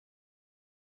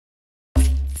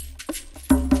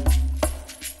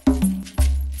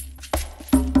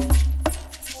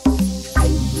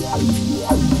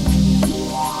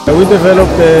We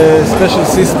developed a special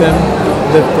system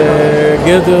that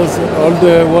gathers all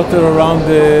the water around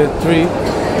the tree,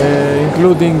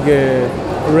 including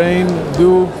rain,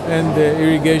 dew, and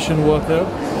irrigation water,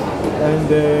 and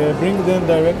bring them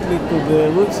directly to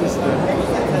the root system.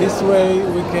 This way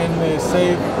we can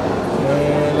save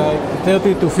like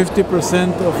 30 to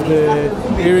 50% of the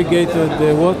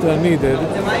irrigated water needed.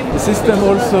 The system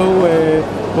also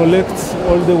collects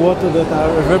all the water that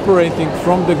are evaporating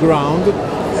from the ground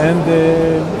and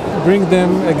bring them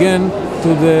again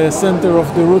to the center of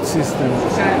the root system.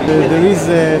 There is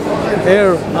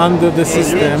air under the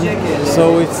system,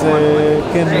 so it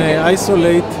can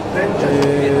isolate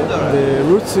the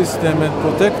root system and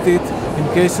protect it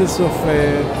in cases of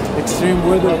extreme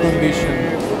weather conditions.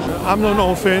 I'm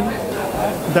Ofen,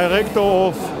 director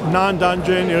of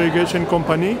non-dungeon irrigation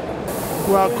company.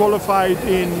 We are qualified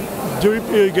in drip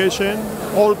irrigation,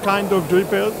 all kinds of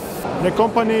drippers. The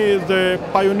company is the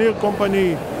pioneer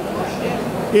company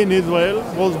in Israel,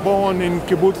 was born in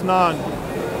Kibbutz Na'an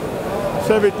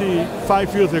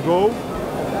 75 years ago,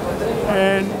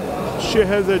 and she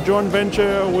has a joint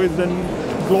venture with a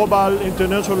global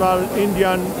international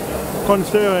Indian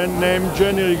concern named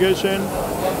Gen Irrigation.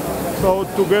 So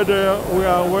together we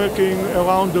are working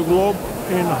around the globe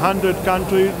in 100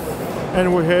 countries,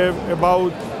 and we have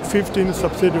about 15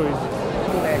 subsidiaries.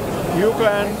 You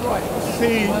can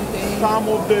see some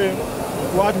of the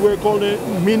what we call a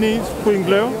mini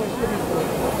sprinkler,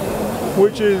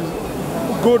 which is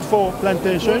good for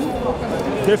plantation.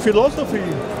 The philosophy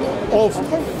of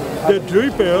the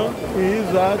dripper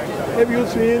is that, have you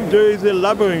seen, there is a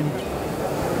labyrinth.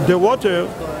 The water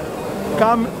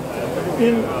comes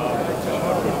in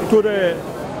to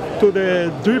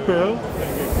the dripper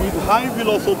with high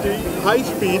velocity, high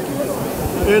speed,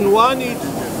 and when it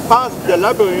passes the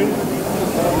labyrinth,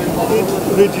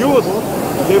 it reduces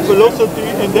the velocity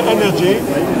and the energy,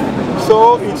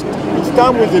 so it's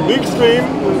come with a big stream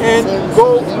and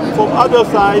go from other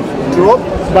side drop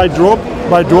by drop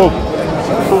by drop.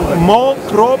 So more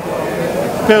crop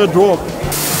per drop.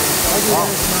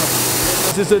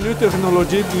 This is a new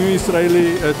technology, new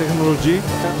Israeli technology.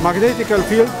 Magnetical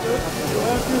field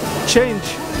change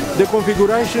the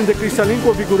configuration, the crystalline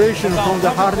configuration from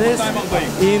the harness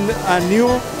in a new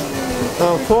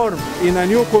form, in a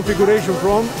new configuration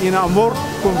in a more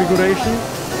configuration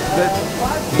that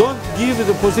don't give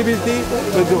the possibility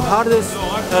that the harness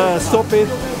stop it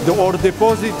or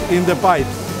deposit in the pipes.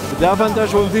 The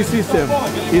advantage of this system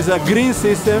is a green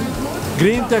system,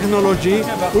 green technology,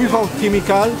 without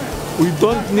chemical. We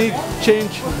don't need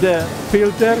change the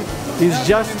filter. It's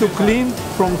just to clean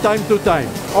from time to time.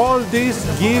 All this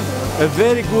give a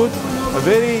very good, a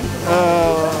very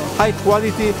high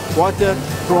quality water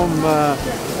from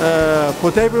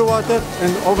potable water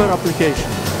and over application.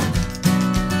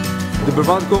 The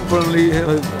Bavad company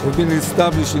has been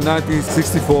established in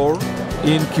 1964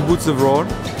 in Kibbutz Hebron.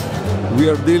 We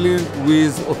are dealing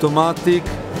with automatic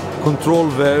control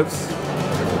valves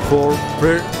for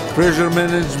pressure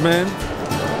management,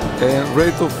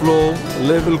 rate of flow,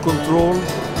 level control.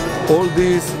 All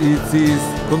this is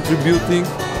contributing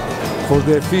for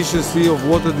the efficiency of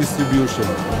water distribution.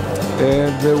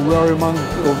 And we are among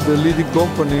of the leading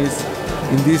companies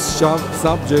in this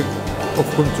subject of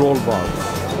control valves.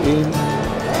 In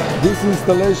this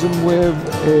installation we have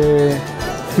a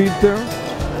filter,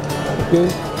 okay,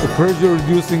 a pressure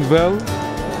reducing valve.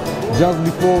 Just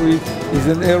before it is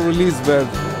an air release valve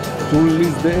to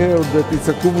release the air that is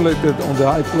accumulated on the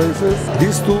high places.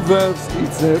 These two valves,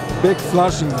 it's a back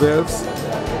flushing valves,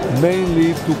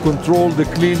 mainly to control the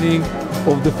cleaning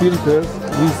of the filters.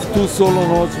 With two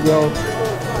solenoids we are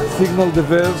signal the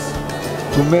valves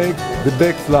to make the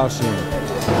back flushing.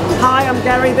 Hi, I'm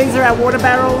Gary. These are our water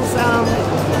barrels.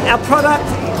 Our product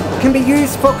can be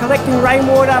used for collecting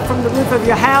rainwater from the roof of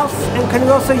your house and can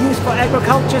also use for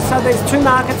agriculture. So there's two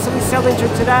markets that we sell into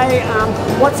today.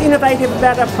 What's innovative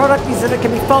about our product is that it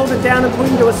can be folded down and put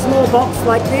into a small box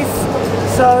like this,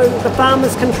 so the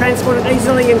farmers can transport it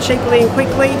easily and cheaply and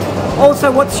quickly.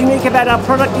 Also, what's unique about our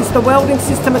product is the welding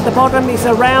system at the bottom is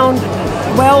a round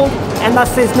weld, and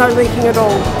thus there's no leaking at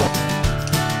all.